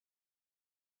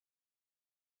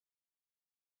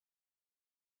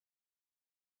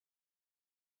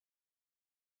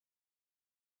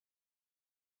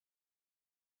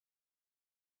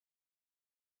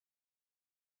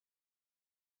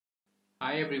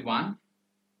Hi everyone,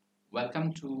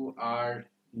 welcome to our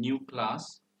new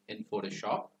class in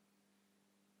Photoshop.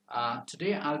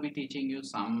 Today I'll be teaching you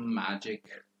some magic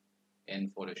in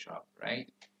Photoshop, right?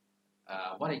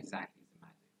 What exactly is the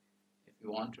magic? If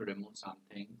you want to remove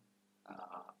something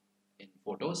in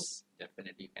photos,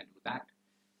 definitely you can do that.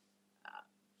 Uh,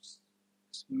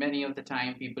 Many of the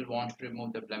time people want to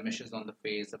remove the blemishes on the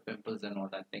face, the pimples and all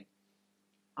that thing.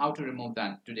 How to remove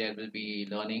that? Today I will be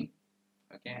learning.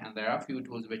 Okay, and there are a few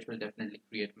tools which will definitely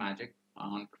create magic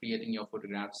on creating your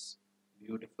photographs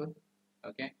beautiful.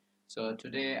 Okay, so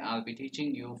today I'll be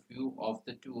teaching you a few of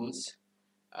the tools.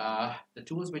 The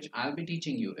tools which I'll be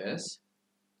teaching you is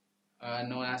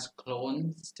known as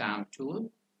clone stamp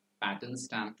tool, pattern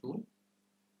stamp tool,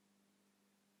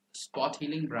 spot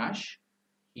healing brush,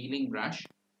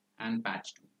 and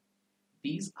patch tool.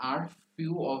 These are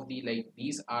few of the,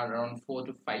 these are around 4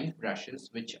 to 5 brushes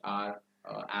which are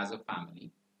as a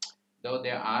family, though they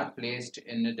are placed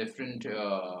in different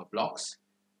blocks,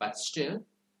 but still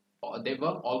they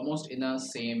work almost in a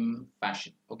same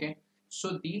fashion. Okay,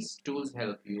 so these tools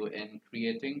help you in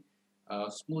creating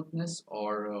smoothness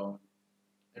or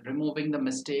removing the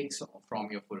mistakes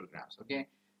from your photographs. Okay,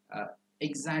 uh,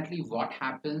 exactly what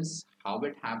happens, how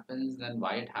it happens, and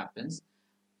why it happens,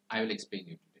 I will explain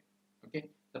you today. Okay,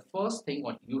 the first thing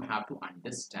what you have to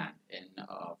understand in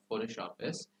Photoshop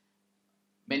is,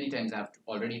 many times I've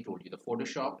already told you, the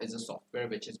Photoshop is a software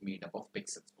which is made up of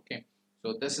pixels. Okay,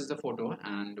 so this is the photo,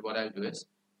 and what I'll do is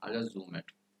I'll just zoom it.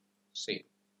 Save.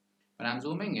 When I'm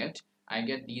zooming it, I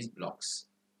get these blocks.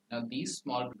 Now these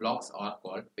small blocks are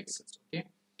called pixels. Okay,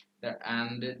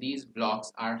 and these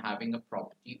blocks are having a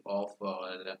property of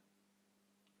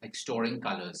like storing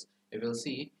colors. You will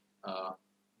see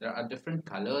there are different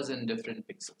colors in different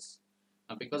pixels.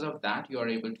 Now because of that, you are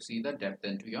able to see the depth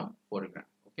into your photograph.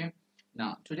 Okay,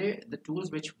 now today the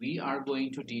tools which we are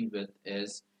going to deal with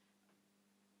is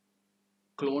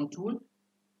clone tool,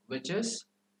 which is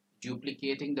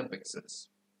duplicating the pixels.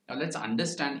 Now let's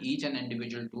understand each and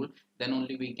individual tool, then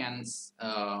only we can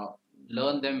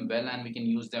learn them well and we can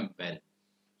use them well.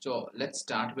 So let's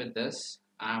start with this.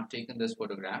 I have taken this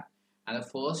photograph, and the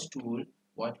first tool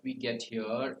what we get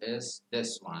here is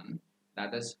this one,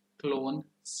 that is clone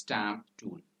stamp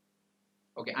tool.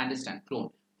 Okay, understand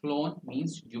clone. Clone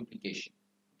means duplication.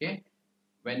 Okay,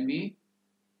 when we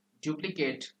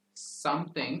duplicate some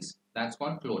things, that's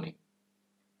called cloning.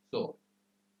 So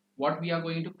what we are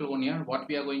going to clone here, what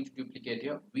we are going to duplicate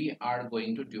here, we are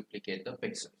going to duplicate the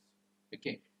pixels.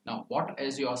 Okay, now what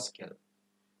is your skill?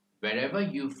 Wherever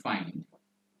you find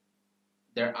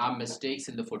there are mistakes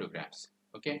in the photographs,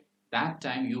 okay, that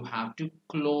time you have to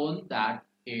clone that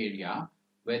area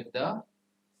with the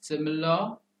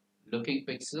similar looking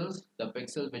pixels, the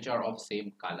pixels which are of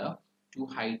same color, to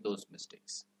hide those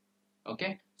mistakes.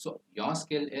 Okay, so your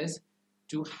skill is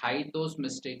to hide those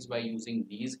mistakes by using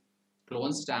these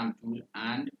clone stamp tool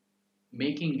and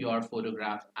making your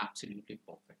photograph absolutely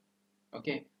perfect.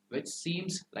 Okay, which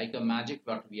seems like a magic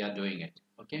what we are doing it.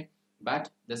 Okay, but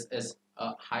this is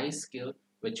a high skill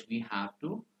which we have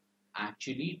to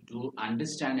actually do,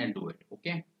 understand and do it.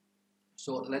 Okay,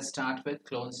 so let's start with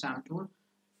clone stamp tool.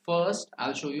 First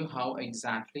I'll show you how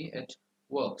exactly it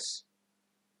works.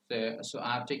 So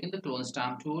I have taken the clone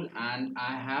stamp tool and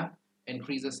I have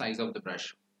increased the size of the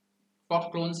brush. For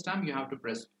clone stamp, you have to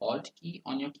press Alt key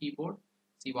on your keyboard.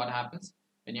 See what happens?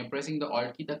 When you're pressing the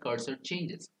Alt key, the cursor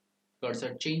changes.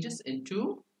 Cursor changes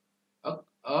into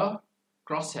a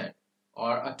crosshead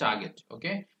or a target.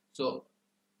 Okay, so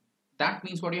that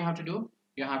means what you have to do?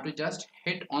 You have to just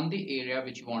hit on the area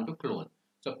which you want to clone.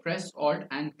 So press Alt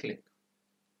and click.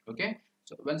 Okay,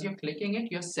 so once you're clicking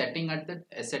it, you're setting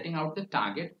out the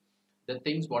target, the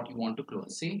things what you want to clone.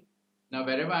 See, now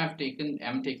wherever I'm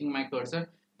taking my cursor,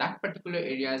 that particular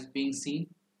area is being seen.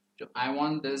 So I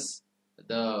want this,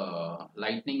 the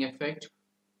lightning effect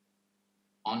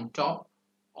on top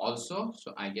also,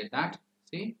 so I get that.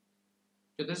 See,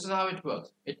 so this is how it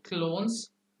works. It clones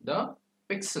the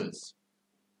pixels.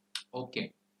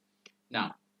 Okay,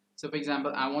 now, so for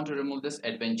example, I want to remove this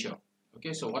adventure.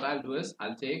 Okay, so what I'll do is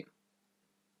I'll take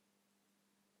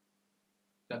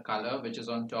the color which is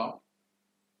on top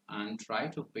and try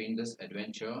to paint this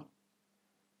adventure.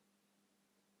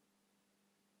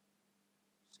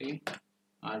 See,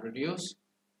 I'll reduce,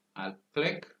 I'll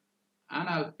click, and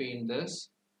I'll paint this,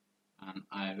 and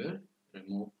I will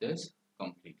remove this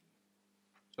completely.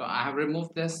 So I have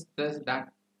removed that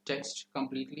text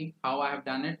completely. How I have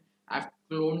done it? I've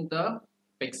cloned the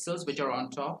pixels which are on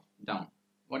top down.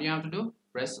 What you have to do?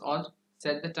 Press Alt,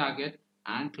 set the target,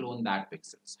 and clone that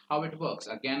pixels. How it works?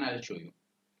 Again, I'll show you.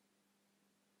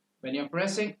 When you're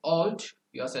pressing Alt,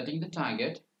 you're setting the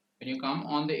target. When you come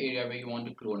on the area where you want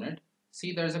to clone it,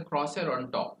 see there's a crosshair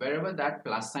on top. Wherever that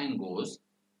plus sign goes,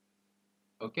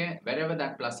 okay, wherever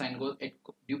that plus sign goes, it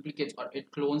duplicates or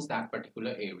it clones that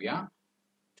particular area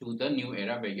to the new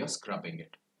area where you're scrubbing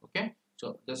it. Okay,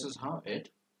 so this is how it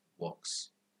works,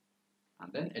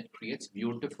 and then it creates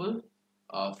beautiful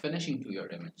finishing to your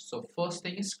image. So first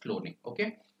thing is cloning.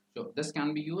 Okay, so this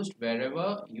can be used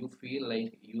wherever you feel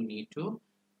like you need to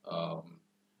um,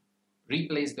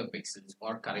 replace the pixels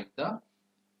or correct the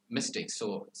mistakes.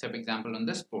 So say for example on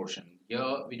this portion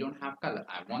here we don't have color,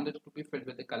 I want it to be filled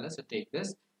with the color, so take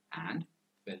this and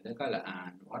fill the color,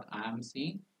 and what I am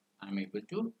seeing, I'm able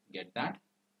to get that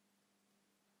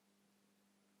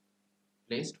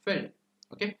placed filled.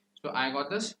 Okay, so I got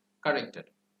this corrected.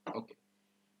 Okay,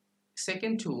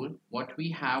 second tool what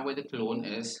we have with the clone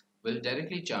is we'll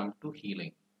directly jump to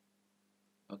healing.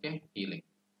 Okay, healing.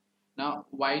 Now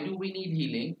why do we need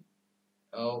healing?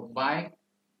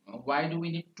 Why do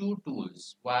we need two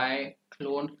tools? Why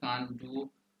clone can't do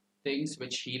things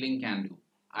which healing can do?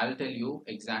 I'll tell you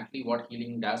exactly what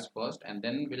healing does first, and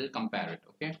then we'll compare it.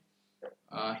 Okay,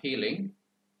 healing.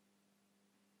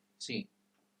 See,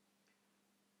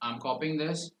 I'm copying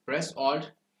this. Press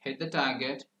Alt, hit the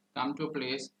target, come to a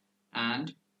place,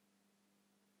 and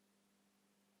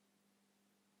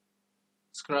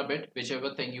scrub it.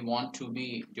 Whichever thing you want to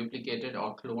be duplicated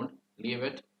or cloned, leave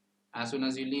it. As soon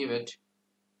as you leave it,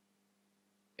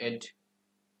 it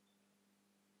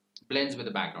blends with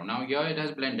the background. Now here it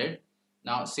has blended.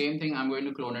 Now same thing, I'm going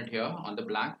to clone it here on the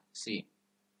black. See,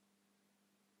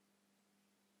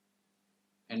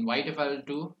 and white if I'll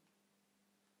do.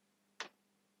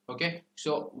 Okay,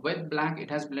 so with black it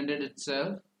has blended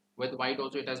itself, with white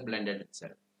also it has blended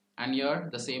itself, and here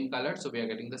the same color, so we are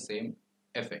getting the same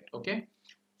effect. Okay,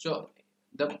 so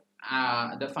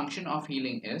the function of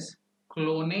healing is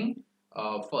cloning.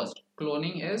 First,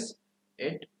 cloning is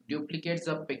it duplicates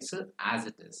the pixel as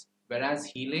it is, whereas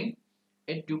healing,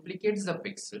 it duplicates the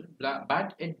pixel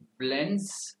but it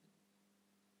blends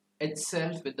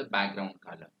itself with the background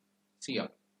color. See here,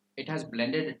 it has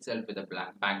blended itself with the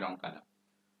black background color.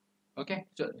 Okay,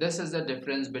 so this is the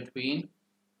difference between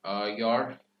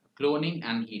your cloning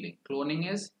and healing.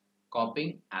 Cloning is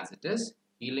copying as it is,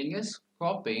 healing is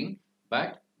copying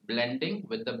but blending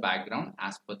with the background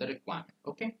as per the requirement.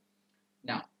 Okay,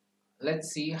 now let's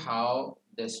see how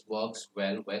this works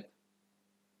well with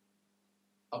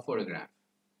a photograph.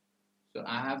 So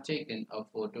I have taken a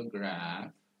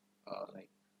photograph like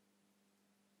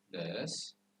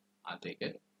this. I'll take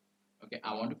it. Okay,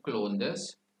 I want to clone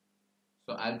this.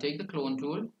 So I'll take the clone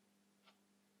tool.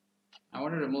 I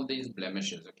want to remove these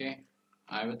blemishes. Okay,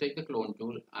 I will take the clone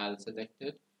tool. I'll select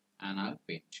it and I'll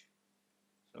paint.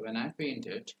 So when I paint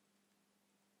it,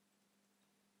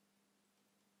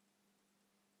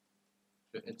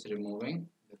 so it's removing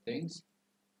the things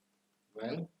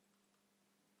well.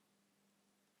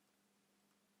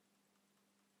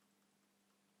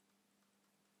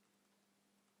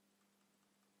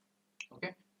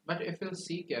 Okay, but if you'll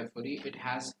see carefully, it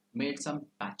has made some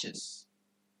patches.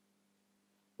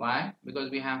 Why?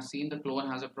 Because we have seen the clone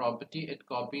has a property, it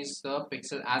copies the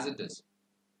pixel as it is.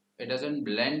 It doesn't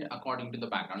blend according to the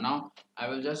background. Now I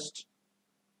will just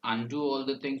undo all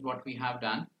the things what we have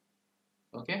done.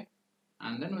 Okay,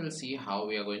 and then we'll see how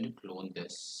we are going to clone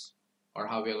this or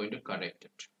how we are going to correct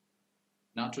it.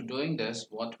 Now to doing this,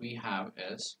 what we have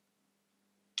is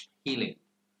healing.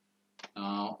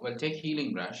 We'll take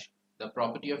healing brush. The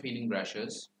property of healing brush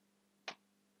is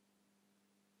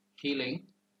healing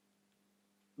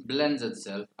blends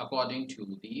itself according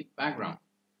to the background.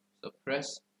 So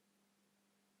press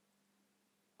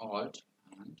Alt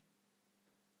and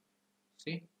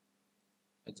see,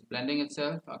 it's blending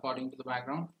itself according to the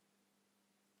background.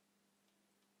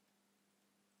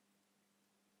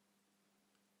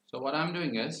 So what I'm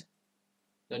doing is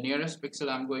the nearest pixel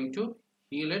I'm going to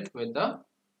heal it with the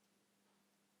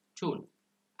tool.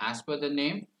 As per the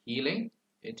name healing,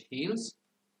 it heals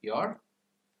your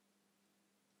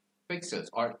pixels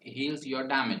or heals your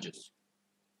damages.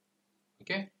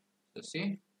 Okay, so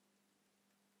see,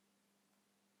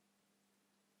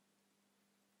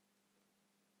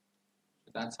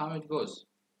 so that's how it goes.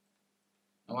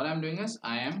 Now what I'm doing is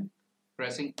I am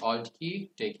pressing Alt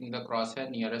key, taking the crosshair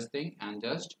nearest thing and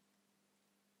just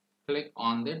click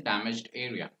on the damaged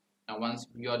area. Now once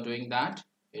you are doing that,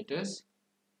 it is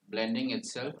blending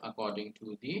itself according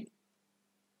to the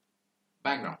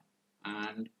background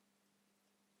and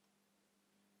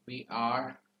we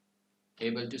are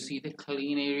able to see the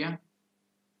clean area.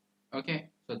 Okay,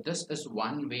 so this is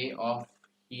one way of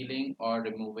healing or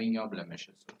removing your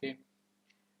blemishes. Okay,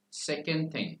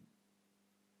 Second thing,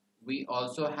 we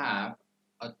also have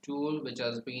a tool which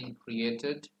has been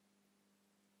created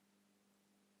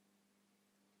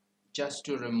just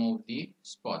to remove the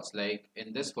spots. Like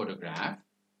in this photograph,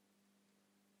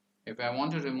 if I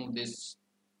want to remove these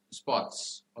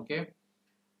spots, okay,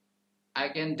 I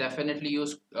can definitely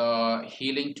use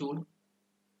healing tool,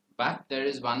 but there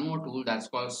is one more tool that's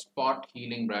called spot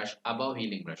healing brush, above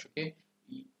healing brush. Okay,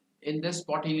 in this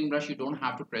spot healing brush you don't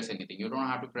have to press anything, you don't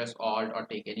have to press alt or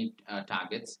take any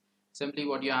targets. Simply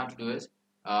what you have to do is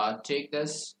take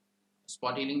this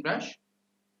spot healing brush,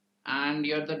 and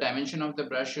your the dimension of the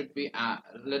brush should be a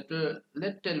little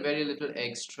very little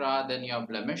extra than your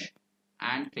blemish,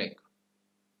 and click.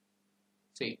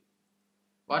 See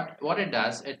what it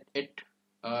does, it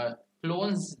uh,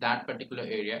 clones that particular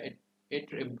area, it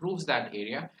improves that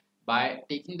area by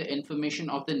taking the information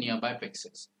of the nearby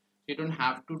pixels. You don't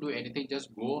have to do anything,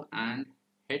 just go and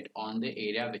hit on the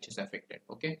area which is affected.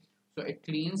 Okay, so it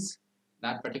cleans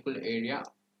that particular area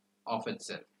of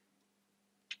itself.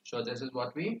 So this is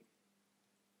what we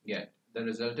get. The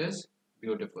result is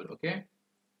beautiful. Okay,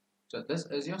 so this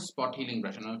is your spot healing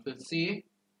brush, and if you see,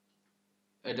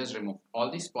 it is removed, all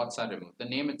these spots are removed. The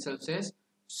name itself says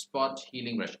spot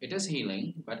healing brush, it is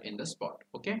healing but in the spot.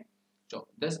 Okay, so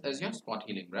this is your spot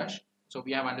healing brush. So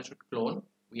we have understood clone,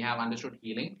 we have understood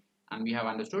healing, and we have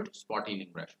understood spot healing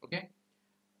brush. Okay,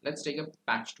 let's take a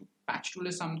patch tool. Patch tool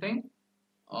is something,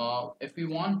 if we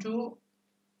want to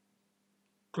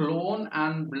clone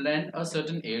and blend a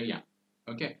certain area.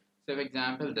 Okay, so for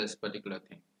example this particular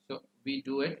thing, so we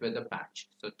do it with a patch.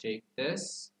 So take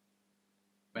this.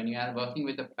 When you are working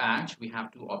with a patch, we have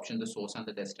to option the source and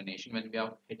the destination. When we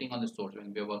are hitting on the source,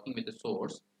 when we are working with the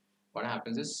source, what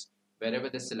happens is wherever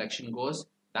the selection goes,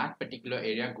 that particular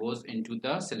area goes into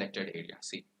the selected area.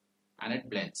 See, and it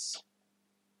blends.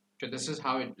 So this is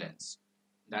how it blends.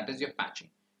 That is your patching.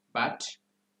 But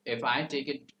if I take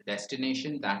it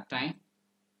destination, that time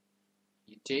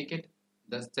you take it,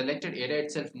 the selected area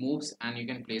itself moves, and you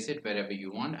can place it wherever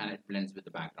you want, and it blends with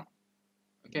the background.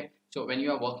 Okay, so when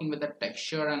you are working with the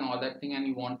texture and all that thing, and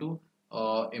you want to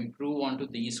improve onto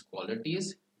these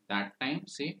qualities, that time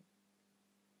see,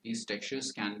 these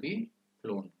textures can be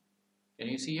cloned. Can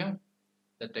you see here,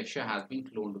 the texture has been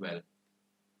cloned well.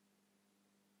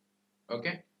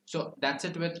 Okay, so that's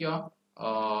it with your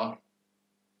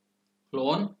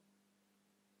clone,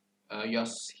 your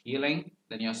healing,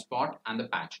 then your spot, and the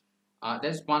patch.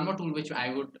 There's one more tool which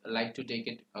I would like to take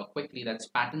it quickly, that's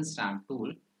pattern stamp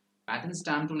tool. Pattern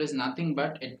stamp tool is nothing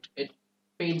but it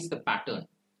paints the pattern.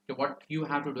 So what you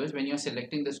have to do is when you're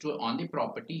selecting this tool on the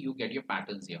property, you get your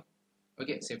patterns here.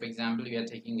 Okay, say for example we are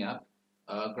taking up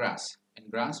grass. In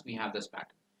grass we have this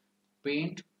pattern.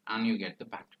 Paint, and you get the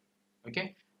pattern.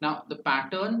 Okay, now the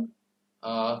pattern,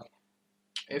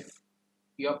 if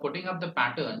you're putting up the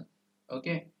pattern,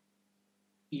 okay,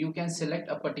 you can select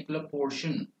a particular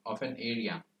portion of an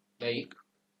area, like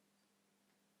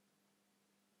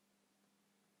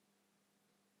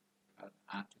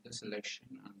add to the selection,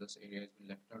 and this area has been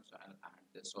left out, so I'll add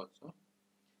this also,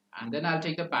 and then I'll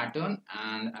take the pattern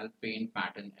and I'll paint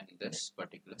pattern in this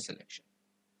particular selection.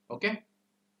 Okay,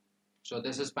 so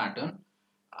this is pattern.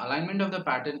 Alignment of the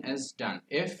pattern is done.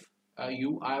 If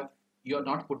you're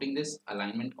not putting this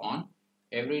alignment on,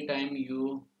 every time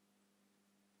you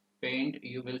paint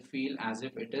you will feel as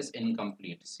if it is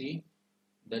incomplete. See,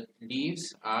 the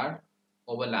leaves are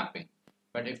overlapping,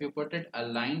 but if you put it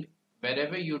aligned,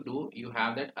 wherever you do, you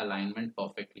have that alignment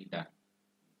perfectly done.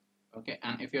 Okay,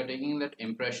 and if you're taking that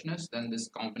impressionist, then this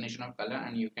combination of color,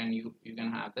 and you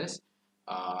can have this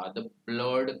the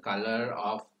blurred color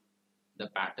of the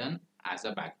pattern as a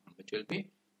background, which will be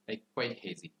like quite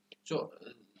hazy. So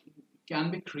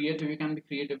can be creative, you can be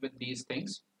creative with these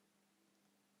things.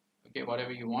 Okay,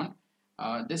 whatever you want.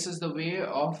 This is the way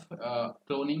of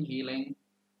cloning, healing,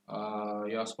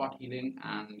 your spot healing,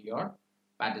 and your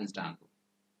pattern stamp.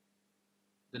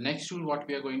 The next tool what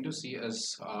we are going to see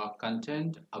is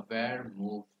content aware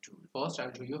move tool. First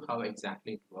I'll show you how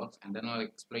exactly it works, and then I'll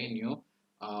explain you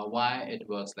why it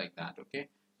works like that. Okay,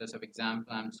 just for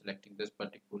example, I'm selecting this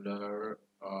particular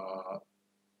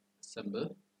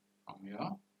symbol from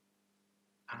here,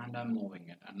 and I'm moving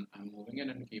it,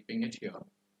 and keeping it here.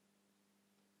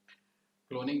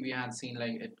 Cloning, we had seen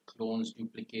like it clones,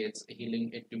 duplicates.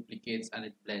 Healing, it duplicates and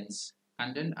it blends.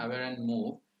 Content aware and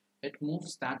move, it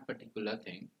moves that particular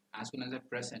thing. As soon as I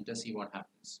press enter, see what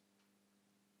happens.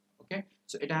 Okay,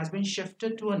 so it has been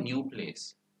shifted to a new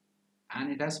place,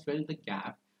 and it has filled the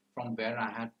gap from where I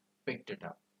had picked it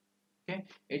up. Okay,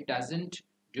 it doesn't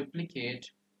duplicate,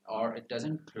 or it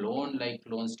doesn't clone like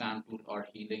clone stamp tool or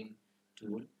healing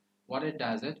tool. what it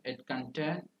does, it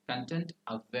content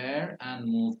aware and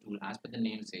move tool. As per the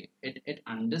name say, it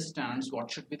understands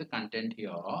what should be the content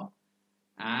here,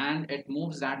 and it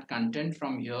moves that content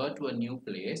from here to a new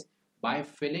place by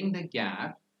filling the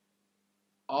gap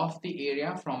of the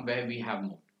area from where we have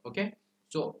moved. Okay,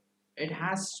 so it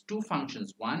has two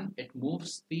functions. One, it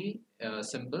moves the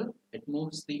symbol, it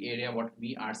moves the area what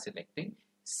we are selecting.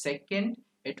 Second,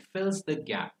 it fills the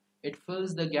gap. It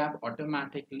fills the gap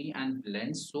automatically and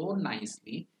blends so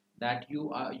nicely that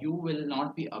you will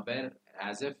not be aware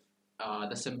as if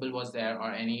the symbol was there,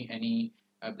 or any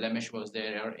blemish was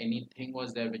there, or anything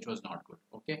was there which was not good.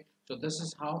 Okay, so this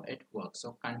is how it works.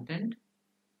 So content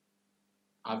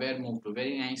aware move tool,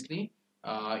 very nicely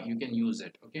you can use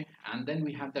it. Okay, and then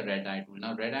we have the red eye tool.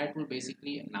 Now red eye tool,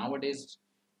 basically nowadays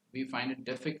we find it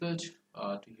difficult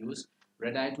to use.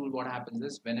 Red eye tool, what happens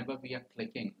is whenever we are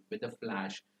clicking with the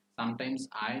flash, sometimes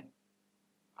eye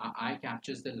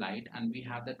captures the light and we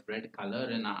have that red color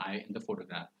in our eye in the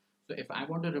photograph. So if I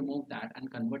want to remove that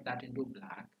and convert that into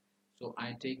black, so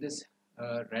I take this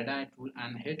red eye tool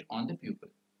and hit on the pupil.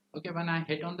 Okay, when I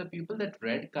hit on the pupil, that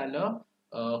red color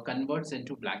converts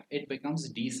into black. It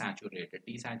becomes desaturated.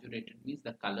 Desaturated means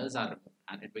the colors are removed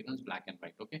and it becomes black and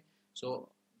white. Okay, so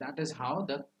that is how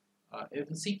the if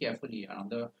you see carefully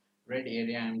around the red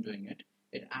area I'm doing it,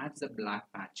 it adds a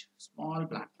black patch, small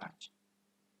black patch.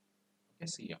 Okay,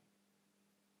 see here,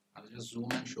 I'll just zoom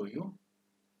and show you.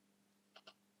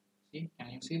 See, can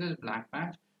you see this black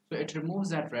patch? So it removes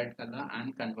that red color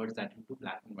and converts that into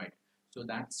black and white. So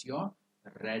that's your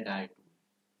red eye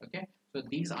tool. Okay, so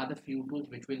these are the few tools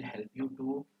which will help you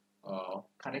to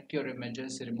correct your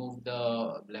images, remove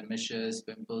the blemishes,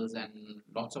 pimples, and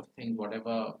lots of things.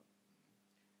 Whatever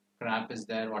crap is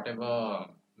there, whatever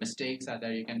mistakes are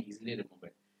there, you can easily remove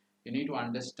it. You need to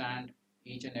understand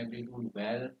each and every tool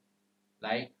well.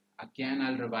 Like, again,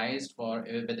 I'll revise for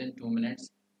within 2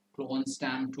 minutes. Clone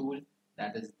stamp tool,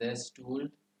 that is this tool,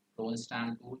 clone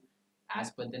stamp tool. As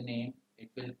per the name, it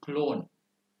will clone.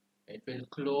 It will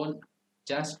clone,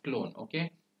 just clone.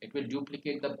 Okay, it will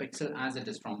duplicate the pixel as it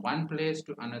is from one place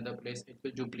to another place. It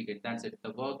will duplicate. That's it.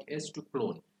 The work is to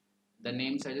clone. The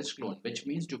name suggests clone, which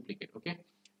means duplicate. Okay.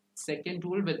 Second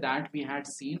tool with that we had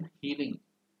seen healing.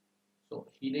 So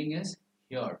healing is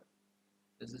here.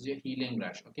 This is your healing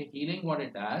brush. Okay, healing, what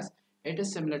it does, it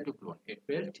is similar to clone. It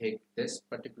will take this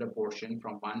particular portion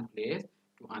from one place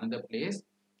to another place,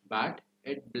 but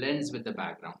it blends with the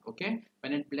background. Okay,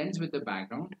 when it blends with the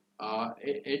background,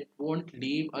 it won't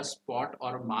leave a spot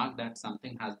or a mark that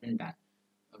something has been done.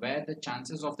 Where the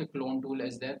chances of the clone tool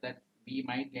is there that we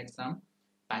might get some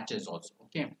patches also.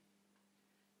 Okay,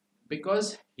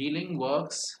 because healing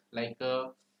works like a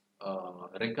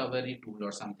recovery tool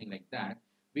or something like that,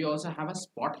 we also have a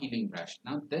spot healing brush.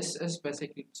 Now this is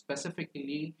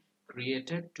specifically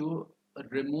created to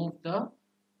remove the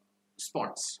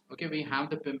spots. Okay, we have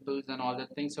the pimples and all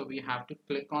that things, so we have to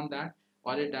click on that.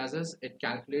 All it does is it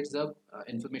calculates the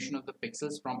information of the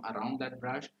pixels from around that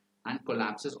brush and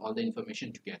collapses all the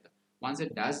information together. Once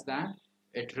it does that,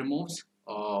 it removes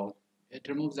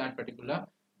that particular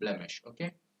blemish.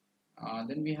 Okay,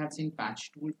 then we had seen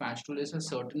patch tool. Patch tool is a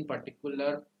certain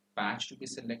particular patch to be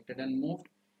selected and moved.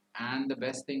 And the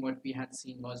best thing what we had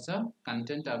seen was a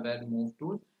content aware move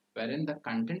tool, wherein the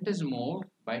content is moved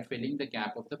by filling the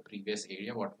gap of the previous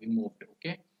area what we moved.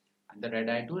 Okay, and the red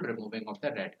eye tool, removing of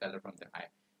the red color from the eye.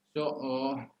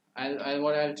 So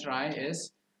what I'll try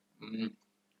is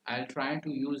I'll try to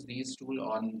use these tool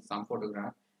on some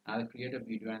photograph. I'll create a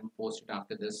video and post it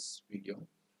after this video.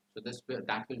 So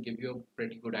that will give you a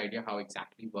pretty good idea how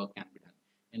exactly work can be done.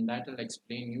 In that, I'll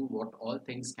explain you what all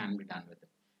things can be done with it.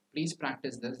 Please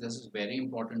practice this. This is very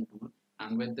important tool.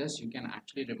 And with this, you can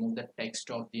actually remove the text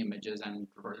of the images and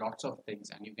lots of things.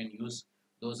 And you can use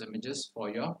those images for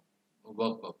your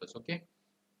work purpose. Okay.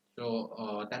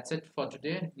 So that's it for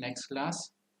today. Next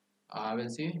class, we'll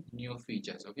see new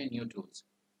features. Okay, new tools.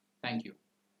 Thank you.